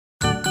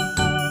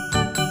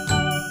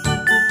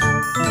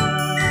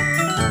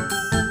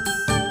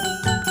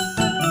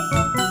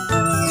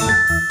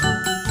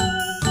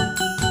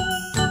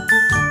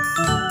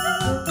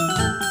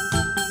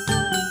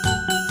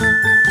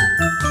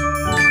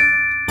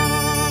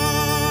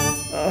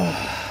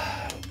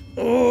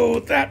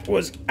That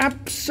was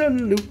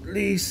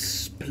absolutely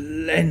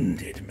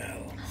splendid,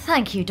 Mel.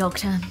 Thank you,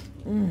 Doctor.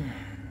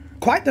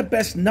 Quite the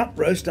best nut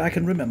roast I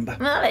can remember.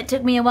 Well, it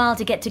took me a while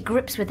to get to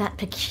grips with that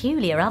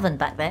peculiar oven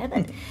back there,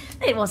 but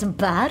it wasn't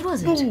bad,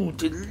 was it? Oh,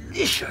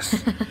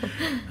 delicious.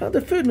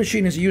 The food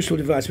machine is a useful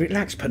device, but it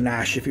lacks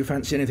panache if you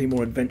fancy anything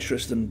more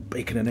adventurous than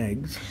bacon and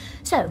eggs.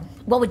 So,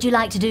 what would you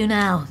like to do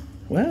now?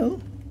 Well,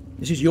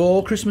 this is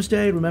your Christmas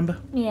Day, remember?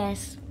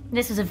 Yes,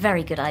 this was a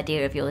very good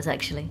idea of yours,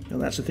 actually. Well,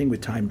 that's the thing with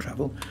time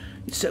travel.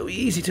 It's so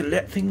easy to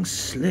let things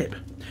slip.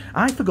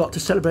 I forgot to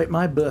celebrate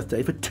my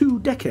birthday for 2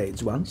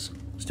 decades once.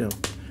 Still,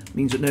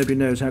 means that nobody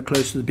knows how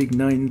close to the big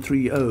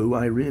 930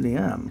 I really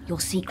am. Your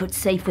secret's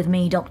safe with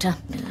me, Doctor.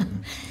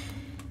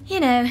 You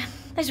know,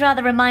 this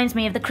rather reminds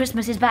me of the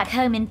Christmases back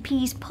home in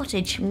Pease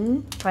Pottage.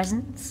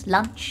 Presents,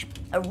 lunch,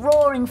 a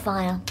roaring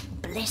fire,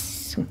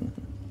 bliss.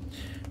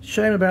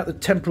 Shame about the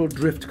temporal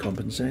drift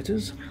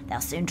compensators. They'll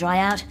soon dry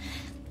out.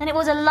 And it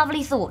was a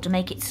lovely thought to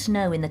make it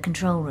snow in the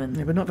control room.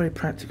 Yeah, but not very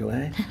practical,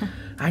 eh?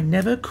 I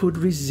never could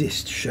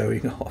resist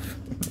showing off.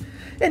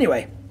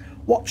 Anyway,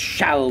 what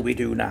shall we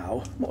do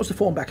now? What was the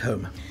form back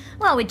home?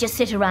 Well, we'd just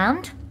sit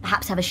around,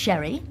 perhaps have a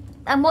sherry,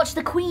 and watch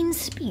the Queen's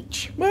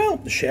speech. Well,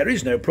 the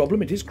sherry's no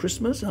problem. It is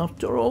Christmas,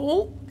 after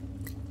all.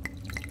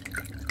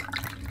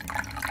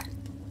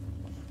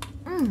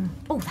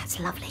 Oh, that's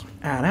lovely.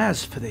 And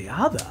as for the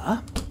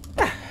other...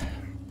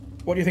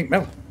 What do you think,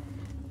 Mel?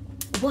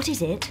 What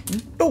is it?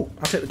 Oh,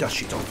 I'll take the dust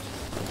sheet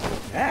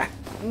off. Ah.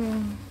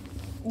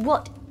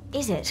 What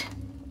is it?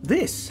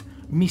 This,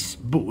 Miss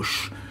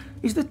Bush,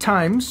 is the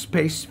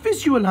time-space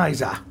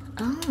visualizer.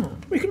 Oh.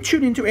 We can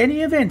tune into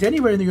any event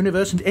anywhere in the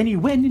universe and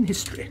anywhere in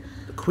history.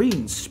 The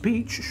Queen's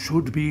speech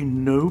should be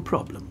no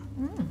problem.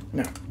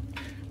 Now,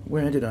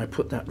 where did I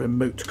put that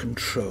remote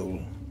control?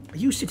 Are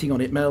you sitting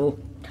on it, Mel?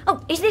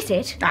 Oh, is this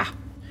it?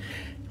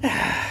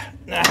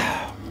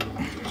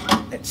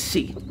 Let's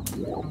see.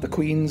 The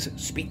Queen's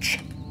speech.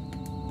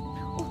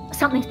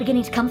 Something's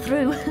beginning to come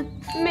through.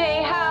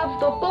 May have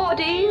the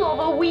body of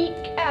a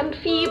weak and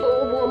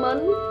feeble woman,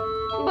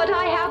 but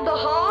I have the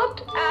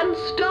heart and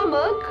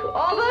stomach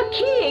of a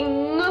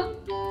king.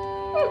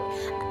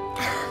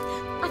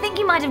 I think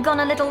you might have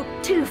gone a little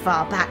too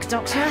far back,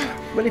 Doctor.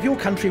 Well, if your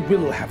country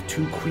will have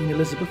 2 Queen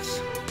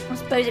Elizabeths, I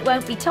suppose it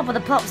won't be top of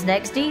the pops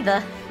next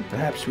either.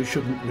 perhaps we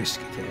shouldn't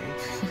risk it, eh?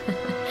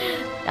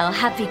 Oh,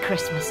 happy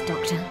Christmas,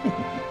 Doctor.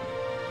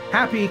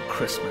 Happy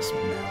Christmas,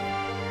 Mel.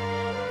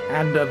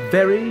 And a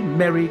very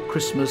Merry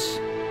Christmas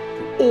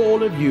to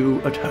all of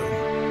you at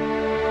home.